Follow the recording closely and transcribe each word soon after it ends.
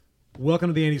Welcome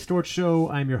to the Andy Storch Show.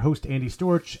 I'm your host, Andy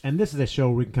Storch, and this is a show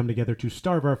where we can come together to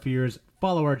starve our fears,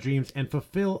 follow our dreams, and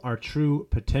fulfill our true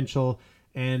potential.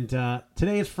 And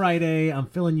today is Friday. I'm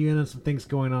filling you in on some things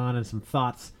going on and some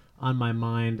thoughts on my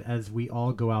mind as we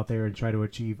all go out there and try to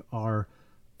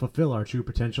fulfill our true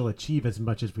potential, achieve as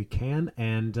much as we can,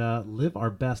 and live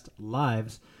our best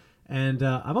lives. And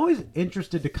I'm always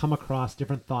interested to come across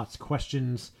different thoughts,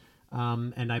 questions,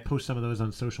 and I post some of those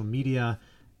on social media.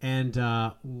 And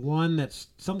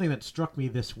something that struck me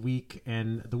this week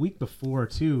and the week before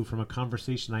too, from a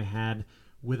conversation I had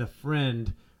with a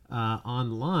friend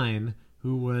online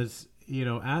who was, kind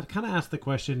of asked the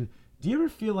question, do you ever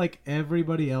feel like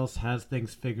everybody else has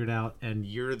things figured out and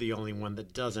you're the only one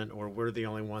that doesn't, or we're the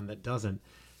only one that doesn't?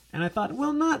 And I thought,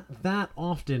 well, not that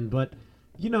often, but,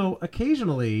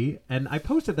 occasionally, and I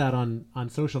posted that on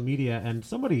social media, and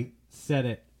somebody said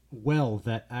it well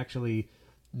that actually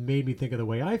made me think of the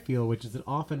way I feel, which is that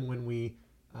often when we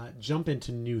jump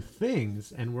into new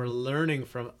things and we're learning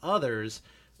from others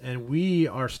and we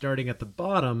are starting at the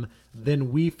bottom, then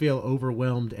we feel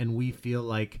overwhelmed and we feel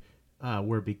like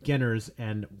we're beginners,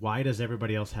 and why does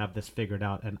everybody else have this figured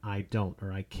out and I don't,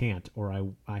 or I can't, or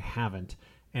I haven't?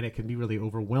 And it can be really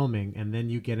overwhelming. And then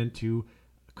you get into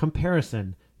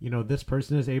comparison. This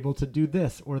person is able to do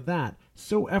this or that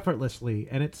so effortlessly,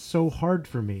 and it's so hard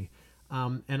for me.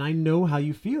 And I know how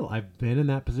you feel. I've been in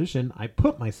that position. I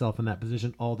put myself in that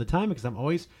position all the time because I'm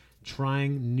always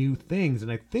trying new things.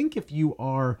 And I think if you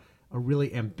are a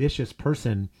really ambitious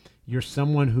person, you're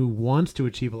someone who wants to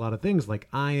achieve a lot of things like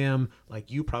I am, like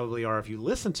you probably are if you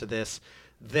listen to this,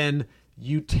 then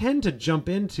you tend to jump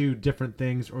into different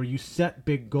things, or you set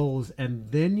big goals,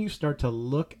 and then you start to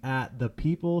look at the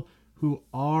people who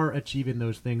are achieving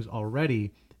those things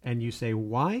already. And you say,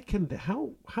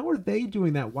 how are they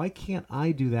doing that? Why can't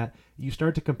I do that? You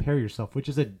start to compare yourself, which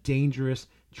is a dangerous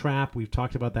trap. We've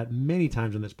talked about that many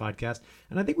times on this podcast.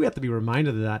 And I think we have to be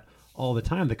reminded of that all the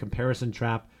time, the comparison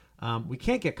trap. We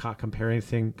can't get caught comparing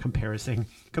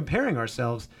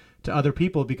ourselves to other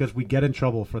people because we get in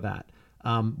trouble for that.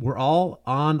 We're all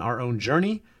on our own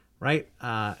journey, right?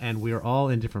 And we are all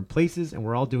in different places and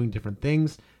we're all doing different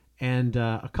things. And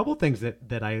a couple of things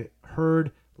that I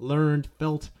heard, learned,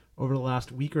 felt over the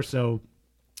last week or so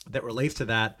that relates to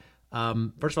that.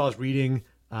 First of all, I was reading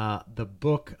a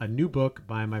new book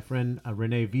by my friend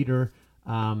Renee Viter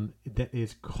that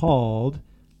is called,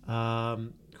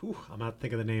 I'm going to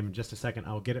think of the name in just a second.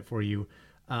 I'll get it for you.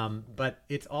 But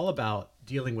it's all about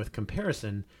dealing with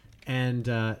comparison.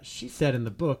 And she said in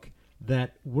the book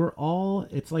that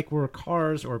it's like we're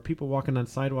cars or people walking on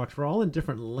sidewalks. We're all in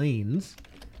different lanes.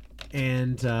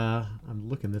 And I'm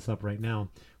looking this up right now.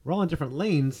 We're all in different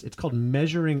lanes. It's called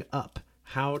Measuring Up,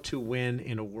 How to Win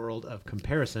in a World of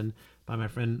Comparison by my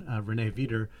friend Renee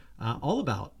Viter, all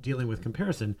about dealing with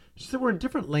comparison. She said we're in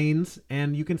different lanes,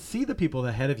 and you can see the people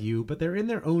ahead of you, but they're in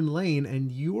their own lane,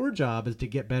 and your job is to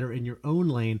get better in your own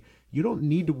lane. You don't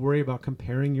need to worry about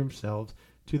comparing yourselves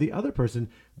to the other person.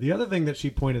 The other thing that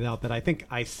she pointed out that I think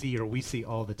I see or we see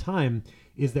all the time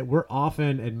is that we're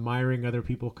often admiring other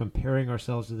people, comparing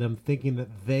ourselves to them, thinking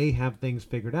that they have things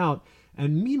figured out.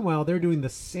 And meanwhile, they're doing the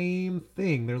same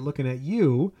thing. They're looking at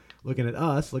you, looking at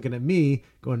us, looking at me,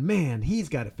 going, man, he's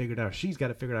got it figured out. She's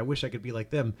got it figured out. I wish I could be like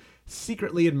them.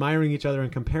 Secretly admiring each other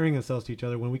and comparing ourselves to each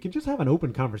other, when we can just have an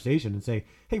open conversation and say,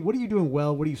 hey, what are you doing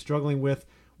well? What are you struggling with?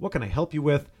 What can I help you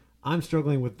with? I'm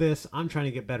struggling with this. I'm trying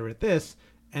to get better at this.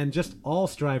 And just all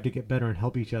strive to get better and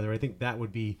help each other. I think that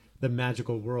would be the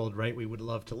magical world, right? We would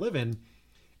love to live in.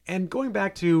 And going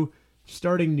back to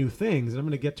starting new things, and I'm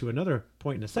going to get to another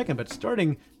point in a second, but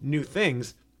starting new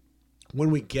things,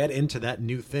 when we get into that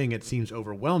new thing, it seems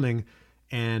overwhelming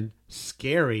and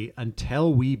scary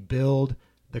until we build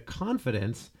the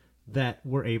confidence that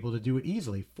we're able to do it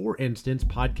easily. For instance,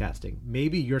 podcasting.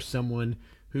 Maybe you're someone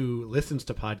who listens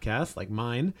to podcasts like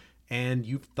mine, and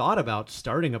you've thought about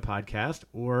starting a podcast,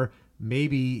 or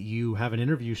maybe you have an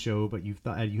interview show, but you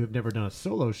have never done a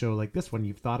solo show like this one.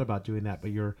 You've thought about doing that,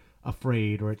 but you're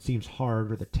afraid, or it seems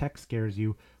hard, or the tech scares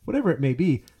you, whatever it may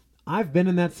be. I've been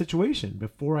in that situation.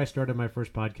 Before I started my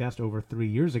first podcast over 3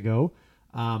 years ago,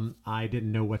 I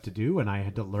didn't know what to do, and I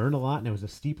had to learn a lot, and it was a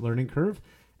steep learning curve.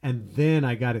 And then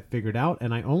I got it figured out,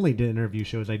 and I only did interview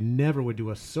shows. I never would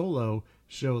do a solo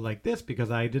show like this because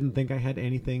I didn't think I had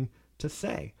anything to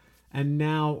say. And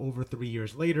now, over 3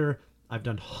 years later, I've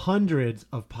done hundreds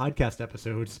of podcast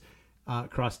episodes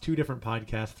across 3 different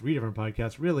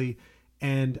podcasts, really.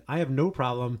 And I have no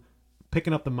problem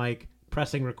picking up the mic,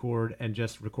 pressing record, and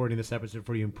just recording this episode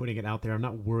for you and putting it out there. I'm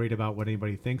not worried about what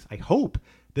anybody thinks. I hope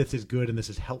this is good and this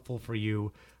is helpful for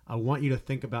you. I want you to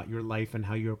think about your life and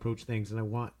how you approach things. And I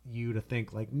want you to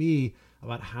think like me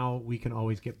about how we can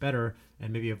always get better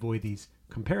and maybe avoid these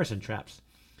comparison traps.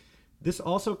 This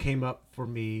also came up for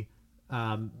me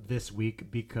this week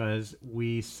because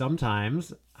we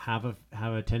sometimes have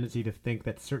a tendency to think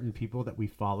that certain people that we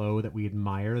follow, that we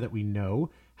admire, that we know,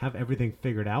 have everything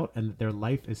figured out and that their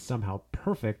life is somehow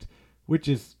perfect, which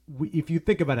is, if you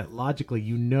think about it logically,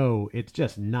 you know it's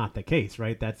just not the case,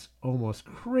 right? That's almost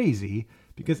crazy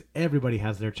because everybody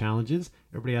has their challenges,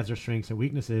 everybody has their strengths and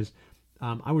weaknesses.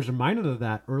 I was reminded of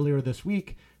that earlier this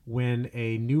week when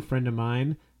a new friend of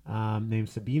mine named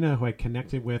Sabina, who I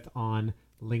connected with on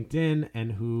LinkedIn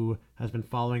and who has been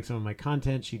following some of my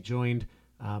content. She joined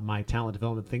my talent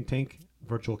development think tank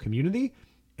virtual community,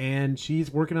 and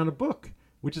she's working on a book,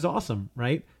 which is awesome,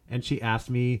 right? And she asked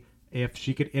me if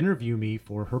she could interview me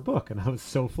for her book, and I was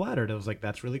so flattered. I was like,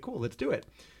 that's really cool. Let's do it.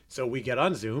 So we get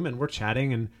on Zoom and we're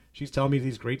chatting, and she's telling me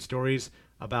these great stories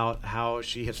about how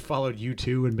she has followed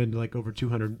U2 and been to like over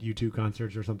 200 U2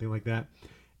 concerts or something like that.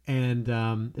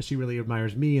 And she really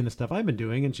admires me and the stuff I've been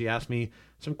doing. And she asked me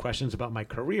some questions about my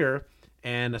career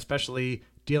and especially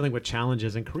dealing with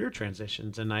challenges and career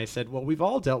transitions. And I said, well, we've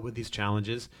all dealt with these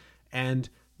challenges. And,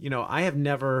 you know, I have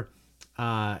never,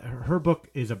 her book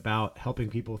is about helping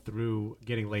people through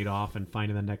getting laid off and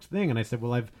finding the next thing. And I said,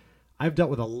 well, I've dealt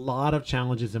with a lot of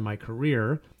challenges in my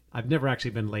career. I've never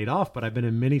actually been laid off, but I've been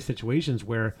in many situations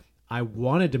where I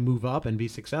wanted to move up and be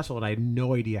successful and I had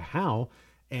no idea how.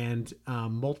 And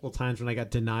multiple times when I got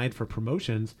denied for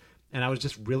promotions, and I was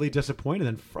just really disappointed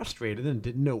and frustrated and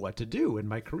didn't know what to do in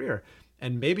my career.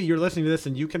 And maybe you're listening to this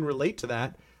and you can relate to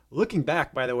that. Looking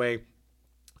back, by the way,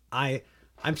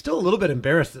 I'm still a little bit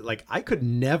embarrassed that like I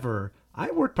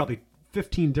worked probably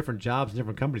 15 different jobs in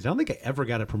different companies. I don't think I ever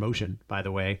got a promotion, by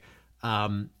the way.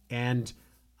 And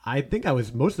I think I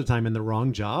was most of the time in the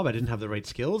wrong job. I didn't have the right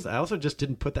skills. I also just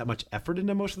didn't put that much effort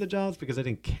into most of the jobs because I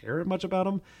didn't care much about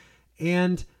them.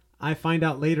 And I find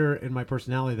out later in my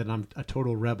personality that I'm a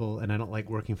total rebel and I don't like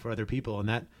working for other people. And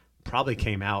that probably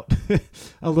came out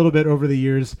a little bit over the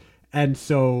years. And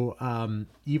so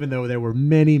even though there were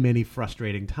many, many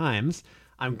frustrating times,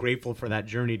 I'm grateful for that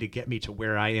journey to get me to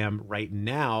where I am right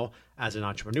now as an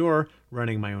entrepreneur,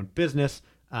 running my own business,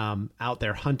 out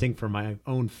there hunting for my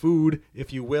own food,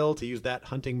 if you will, to use that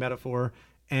hunting metaphor.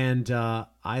 And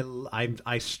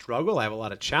I struggle. I have a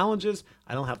lot of challenges.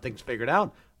 I don't have things figured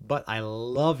out, but I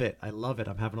love it. I love it.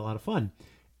 I'm having a lot of fun.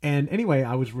 And anyway,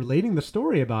 I was relating the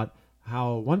story about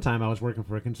how one time I was working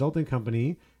for a consulting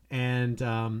company and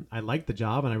I liked the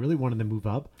job and I really wanted to move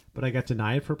up, but I got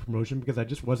denied for promotion because I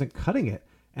just wasn't cutting it.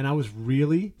 And I was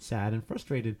really sad and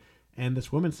frustrated. And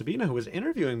this woman, Sabina, who was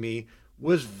interviewing me,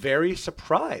 was very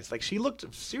surprised. Like she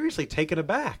looked seriously taken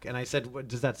aback. And I said, "What,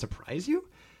 does that surprise you?"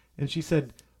 And she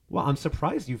said, "Well, I'm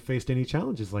surprised you faced any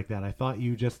challenges like that. I thought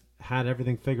you just had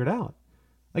everything figured out."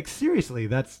 Like seriously,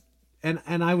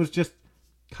 and I was just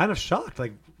kind of shocked.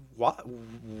 Like, what?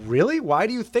 Really? Why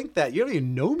do you think that? You don't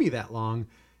even know me that long.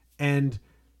 And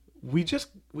we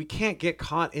can't get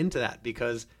caught into that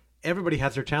because everybody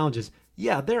has their challenges.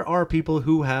 Yeah, there are people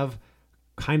who have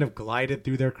kind of glided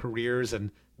through their careers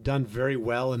and done very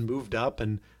well and moved up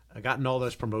and gotten all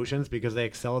those promotions because they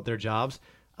excel at their jobs.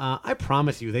 I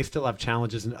promise you, they still have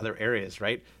challenges in other areas,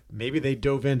 right? Maybe they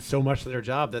dove in so much to their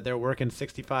job that they're working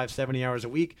 65, 70 hours a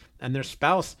week and their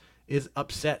spouse is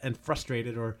upset and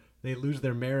frustrated, or they lose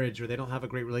their marriage, or they don't have a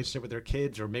great relationship with their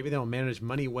kids, or maybe they don't manage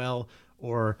money well,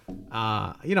 or,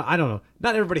 I don't know.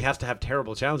 Not everybody has to have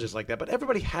terrible challenges like that, but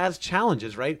everybody has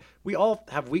challenges, right? We all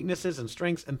have weaknesses and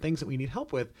strengths and things that we need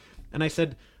help with. And I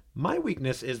said, my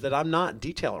weakness is that I'm not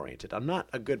detail-oriented. I'm not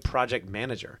a good project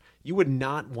manager. You would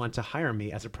not want to hire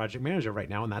me as a project manager right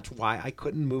now, and that's why I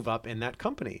couldn't move up in that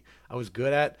company. I was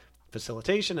good at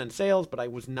facilitation and sales, but I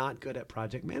was not good at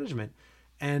project management.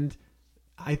 And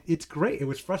it's great. It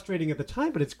was frustrating at the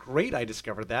time, but it's great I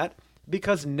discovered that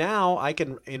because now I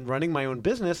can, in running my own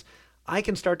business, I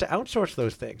can start to outsource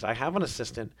those things. I have an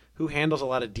assistant who handles a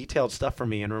lot of detailed stuff for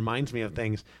me and reminds me of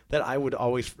things that I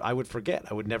would forget.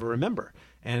 I would never remember.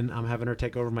 And I'm having her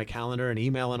take over my calendar and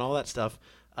email and all that stuff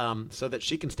so that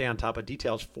she can stay on top of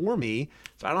details for me.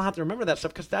 So I don't have to remember that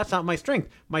stuff because that's not my strength.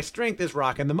 My strength is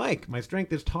rocking the mic. My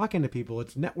strength is talking to people.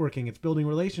 It's networking. It's building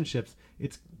relationships.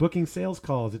 It's booking sales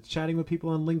calls. It's chatting with people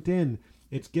on LinkedIn.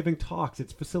 It's giving talks.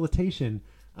 It's facilitation.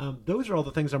 Those are all the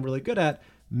things I'm really good at.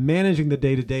 Managing the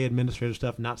day-to-day administrative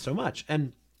stuff, not so much.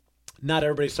 And not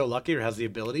everybody's so lucky or has the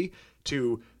ability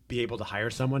to be able to hire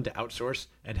someone to outsource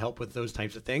and help with those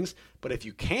types of things. But if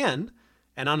you can,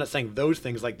 and I'm not saying those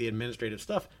things like the administrative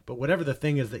stuff, but whatever the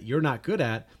thing is that you're not good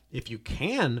at, if you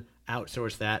can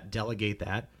outsource that, delegate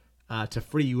that, to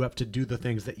free you up to do the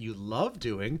things that you love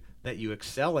doing, that you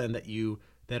excel in,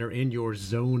 that are in your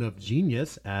zone of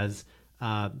genius, as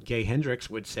Gay Hendricks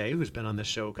would say, who's been on this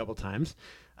show a couple times,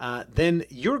 then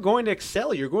you're going to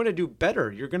excel. You're going to do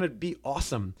better. You're going to be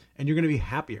awesome, and you're going to be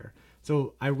happier.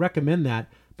 So I recommend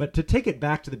that. But to take it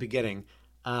back to the beginning,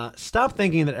 stop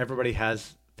thinking that everybody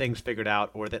has things figured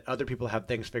out, or that other people have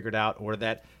things figured out, or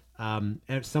that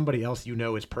if somebody else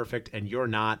is perfect and you're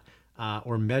not,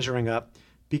 or measuring up,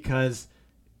 because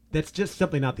that's just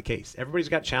simply not the case. Everybody's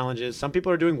got challenges. Some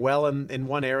people are doing well in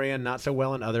one area and not so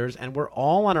well in others, and we're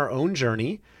all on our own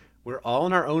journey. We're all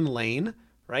in our own lane,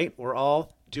 right? We're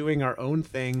all doing our own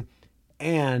thing,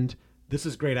 and this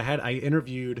is great. I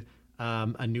interviewed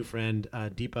a new friend,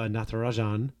 Deepa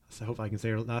Natarajan, so I hope I can say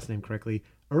her last name correctly,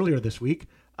 earlier this week.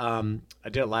 I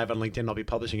did it live on LinkedIn. I'll be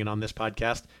publishing it on this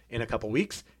podcast in a couple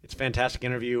weeks. It's a fantastic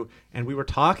interview, and we were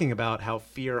talking about how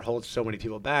fear holds so many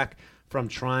people back from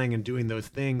trying and doing those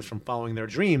things, from following their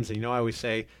dreams. And I always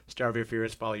say, starve your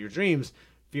fears, follow your dreams.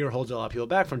 Fear holds a lot of people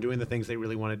back from doing the things they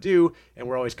really want to do, and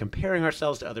we're always comparing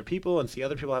ourselves to other people and see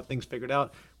other people have things figured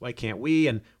out. Why can't we?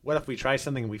 And what if we try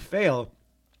something and we fail?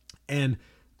 And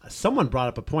someone brought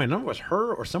up a point, I don't know if it was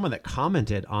her or someone that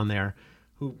commented on there,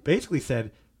 who basically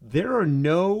said, there are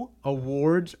no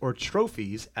awards or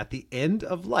trophies at the end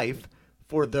of life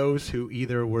for those who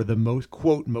either were the most,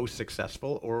 quote, most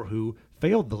successful, or who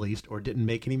failed the least or didn't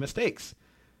make any mistakes.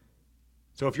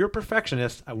 So if you're a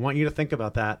perfectionist, I want you to think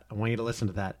about that. I want you to listen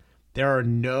to that. There are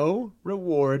no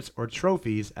rewards or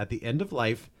trophies at the end of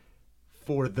life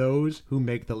for those who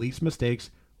make the least mistakes,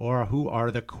 or who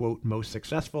are the, quote, most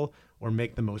successful, or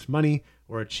make the most money,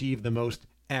 or achieve the most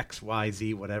X, Y,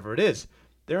 Z, whatever it is.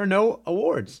 There are no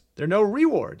awards. There are no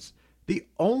rewards. The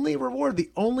only reward,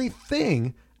 the only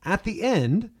thing at the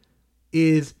end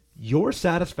is your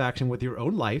satisfaction with your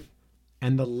own life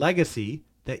and the legacy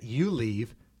that you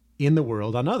leave in the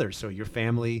world on others. So your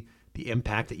family, the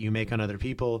impact that you make on other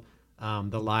people,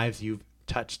 the lives you've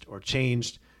touched or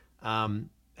changed,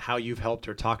 how you've helped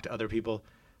or talked to other people.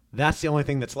 That's the only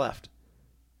thing that's left.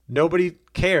 Nobody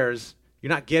cares. You're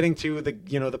not getting to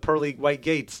the pearly white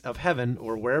gates of heaven,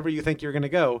 or wherever you think you're going to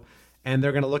go, and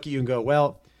they're going to look at you and go,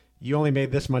 well, you only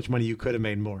made this much money. You could have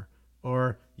made more.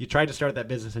 Or you tried to start that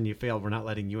business and you failed. We're not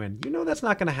letting you in. That's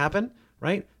not going to happen,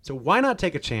 right? So why not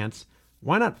take a chance?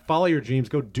 Why not follow your dreams?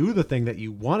 Go do the thing that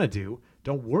you want to do.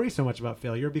 Don't worry so much about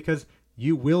failure, because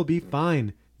you will be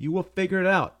fine. You will figure it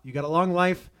out. You got a long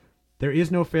life. There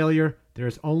is no failure. There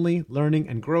is only learning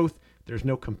and growth. There's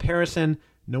no comparison.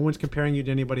 No one's comparing you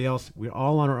to anybody else. We're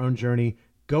all on our own journey.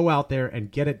 Go out there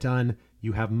and get it done.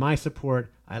 You have my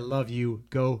support. I love you.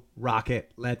 Go rock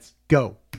it. Let's go.